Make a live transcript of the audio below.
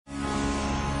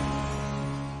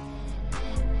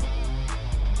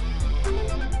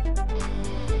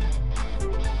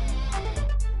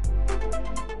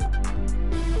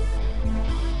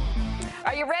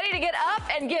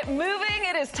and get moving.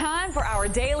 It is time for our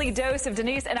Daily Dose of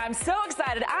Denise, and I'm so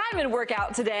excited. I'm in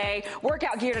workout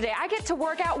gear today. I get to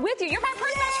work out with you. You're my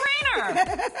personal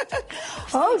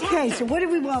trainer. Okay, so what do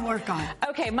we want to work on?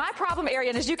 Okay, my problem area,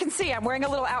 and as you can see, I'm wearing a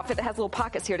little outfit that has little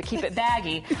pockets here to keep it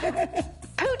baggy.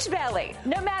 Pooch belly.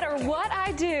 No matter what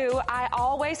I do, I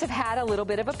always have had a little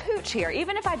bit of a pooch here.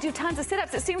 Even if I do tons of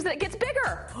sit-ups, it seems that it gets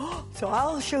bigger. So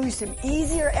I'll show you some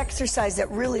easier exercise that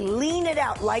really lean it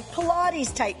out, like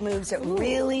Pilates type moves that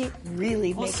really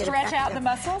make it stretch out the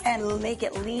muscles and make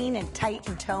it lean and tight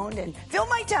and toned and feel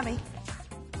my tummy.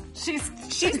 She's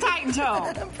tight and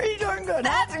toned. I'm pretty darn good.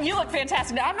 You look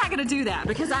fantastic. Now, I'm not going to do that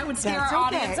because I would scare our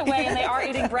audience away, and they are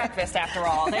eating breakfast after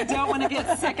all. They don't want to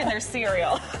get sick in their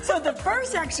cereal. So the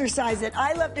first exercise that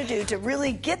I love to do to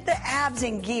really get the abs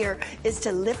in gear is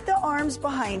to lift the arms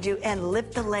behind you and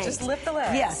lift the legs. Just lift the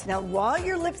legs. Yes. Now, while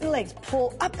you're lifting the legs,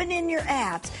 pull up and in your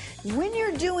abs. When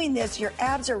you're doing this, your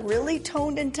abs are really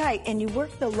toned and tight, and you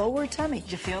work the lower tummy.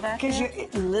 Did you feel that? Because you're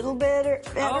a little better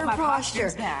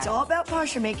posture. Bad. It's all about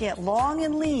posture, making it long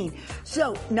and lean.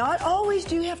 So not always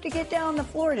do you have to get down on the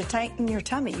floor to tighten your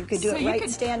tummy. You could do it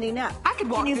standing up. I could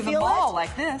walk through the mall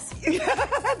like this.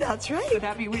 That's right. Would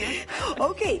that be weird?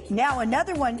 Okay, now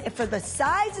another one for the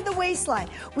sides of the waistline.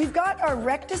 We've got our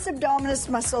rectus abdominis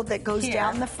muscle that goes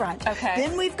down the front. Okay.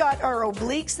 Then we've got our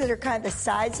obliques that are kind of the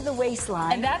sides of the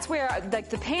waistline. And that's where like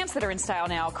the pants that are in style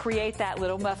now create that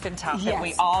little muffin top that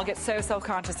we all get so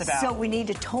self-conscious about. So we need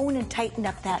to tone and tighten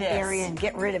up that area and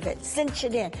get rid of it. Cinch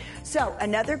it in. So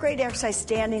another great exercise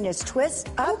standing is twist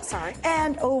up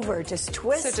and over. Just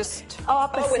twist. So just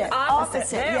opposite. with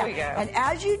opposite. There we go. And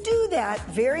as you do that,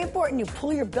 very important, you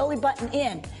pull your belly button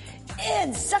in.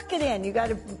 Suck it in. You got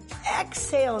to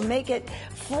exhale and make it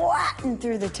flatten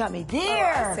through the tummy.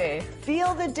 There. Oh, I see.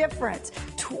 Feel the difference.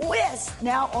 Twist.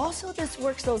 Now, also this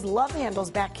works those love handles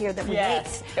back here that we make.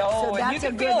 Oh, so that's you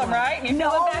can feel them, right? You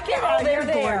feel them back here. Oh,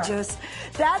 they're gorgeous.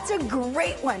 That's a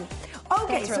great one.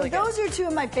 Okay, so those are two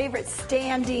of my favorite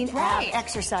standing ab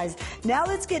exercises. Now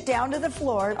let's get down to the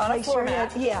floor. On a floor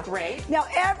mat. Great. Now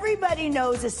everybody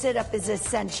knows a sit-up is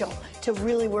essential to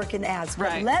really work in the abs.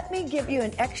 But let me give you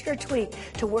an extra tweak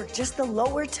to work just the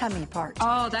lower tummy part.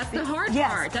 Oh, that's the hard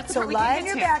part. That's the part we lie on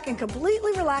your back and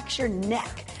completely relax your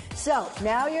neck. So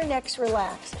now your neck's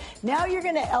relaxed. Now you're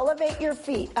going to elevate your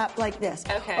feet up like this.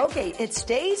 Okay, it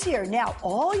stays here. Now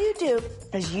all you do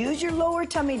is use your lower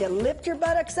tummy to lift your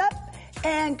buttocks up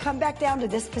and come back down to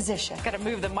this position. Got to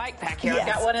move the mic back here. I've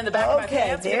got one in the back of my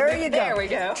pants. There you go. There we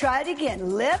go. Try it again.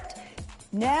 Lift.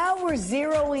 Now we're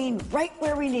zeroing right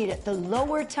where we need it, the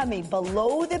lower tummy,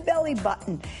 below the belly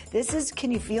button. This is,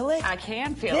 can you feel it? I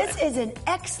can feel it. This is an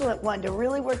excellent one to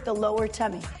really work the lower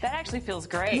tummy. That actually feels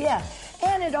great. Yeah,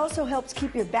 and it also helps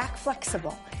keep your back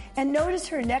flexible. And notice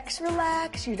her neck's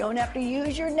relaxed. You don't have to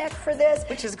use your neck for this.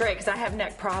 Which is great because I have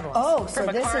neck problems. Oh, so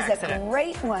this is a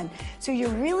great one. So you're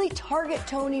really target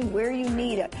toning where you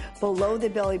need it, below the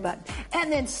belly button.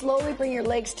 And then slowly bring your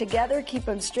legs together, keep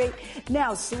them straight.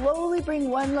 Now slowly bring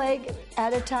one leg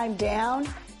at a time down,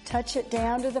 touch it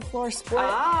down to the floor, split,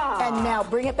 and now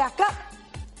bring it back up.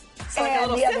 So like a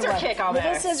little scissor kick almost.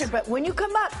 Little scissor, but when you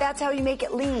come up, that's how you make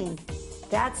it lean.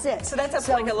 That's it. So that's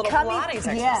like a little Pilates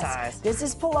exercise. Yes, this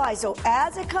is Pilates. So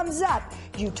as it comes up,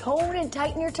 you tone and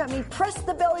tighten your tummy, press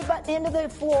the belly button into the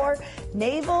floor,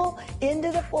 navel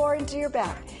into the floor, into your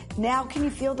back. Now, can you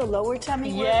feel the lower tummy?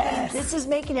 Yes. This is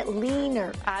making it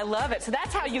leaner. I love it. So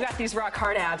that's how you got these rock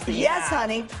hard abs. Yes,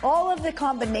 honey. All of the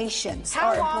combinations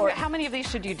are important. How many of these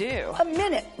should you do? A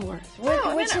minute worth,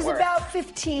 which is about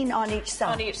 15 on each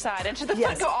side. On each side. And should the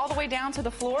foot go all the way down to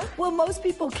the floor? Well, most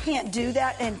people can't do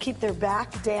that and keep their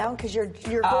back down because your goal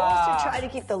is to try to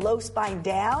keep the low spine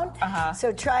down.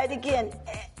 So try it again,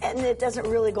 and it doesn't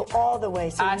really go all the way.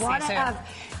 So you want to have,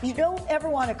 you don't ever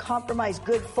want to compromise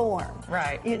good form.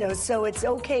 Right. You know, so it's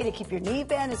okay to keep your knee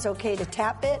bent. It's okay to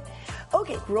tap it.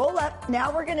 Okay, roll up.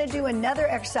 Now we're going to do another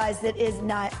exercise that is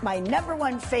not my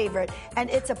 #1 favorite, and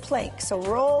it's a plank. So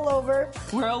roll over.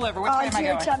 Roll over. Which way am I onto going?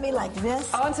 your tummy like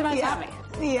this. Onto my tummy.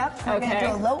 Yep. We're going to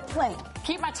do a low plank.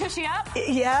 Keep my tushy up?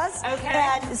 Yes. Okay.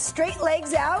 And straight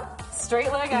legs out.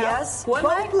 Straight leg out. Yes. Both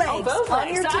legs. Oh, both legs.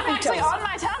 On your so I'm actually toes. on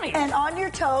my tummy. And on your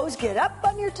toes. Get up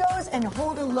on your toes and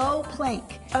hold a low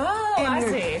plank. Oh, I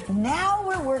see. Now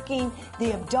we're working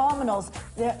the abdominals.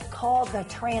 They're called the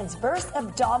transverse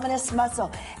abdominis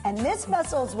muscle. And this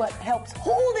muscle is what helps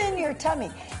hold in your tummy.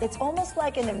 It's almost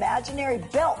like an imaginary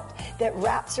belt that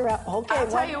wraps around. Okay. I'll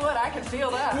tell you what, I can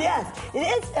feel that. Yes, it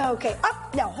is. Okay,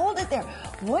 up. Now hold it there.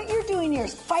 what you're doing here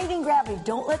is fighting gravity.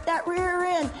 Don't let that rear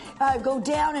end go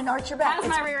down and arch your back. How's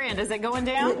my rear end? Is it going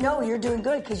down? No, you're doing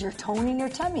good because you're toning your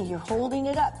tummy. You're holding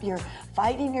it up. You're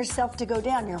fighting yourself to go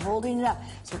down. You're holding it up.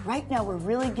 So right now we're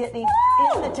really getting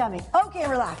in the tummy. Okay,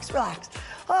 relax, relax.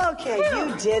 Okay,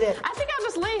 you did it. I think I'll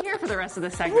just lay here for the rest of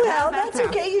this segment. Well, that's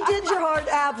okay. You did your hard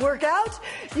ab workout.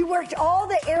 You worked all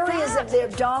the areas of the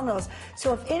abdominals.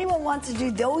 So if anyone wants to do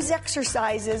those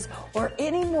exercises or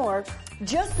any more,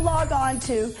 just log on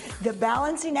to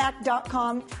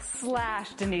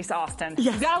thebalancingact.com/Denise Austin.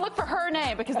 Yes. You've got to look for her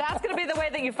name because that's going to be the way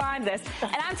that you find this.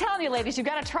 And I'm telling you, ladies, you've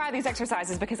got to try these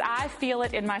exercises because I feel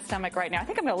it in my stomach right now. I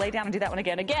think I'm going to lay down and do that one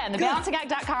again. Again,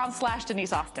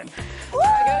 thebalancingact.com/Denise Austin. Go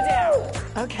down.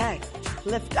 Okay,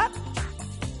 lift up.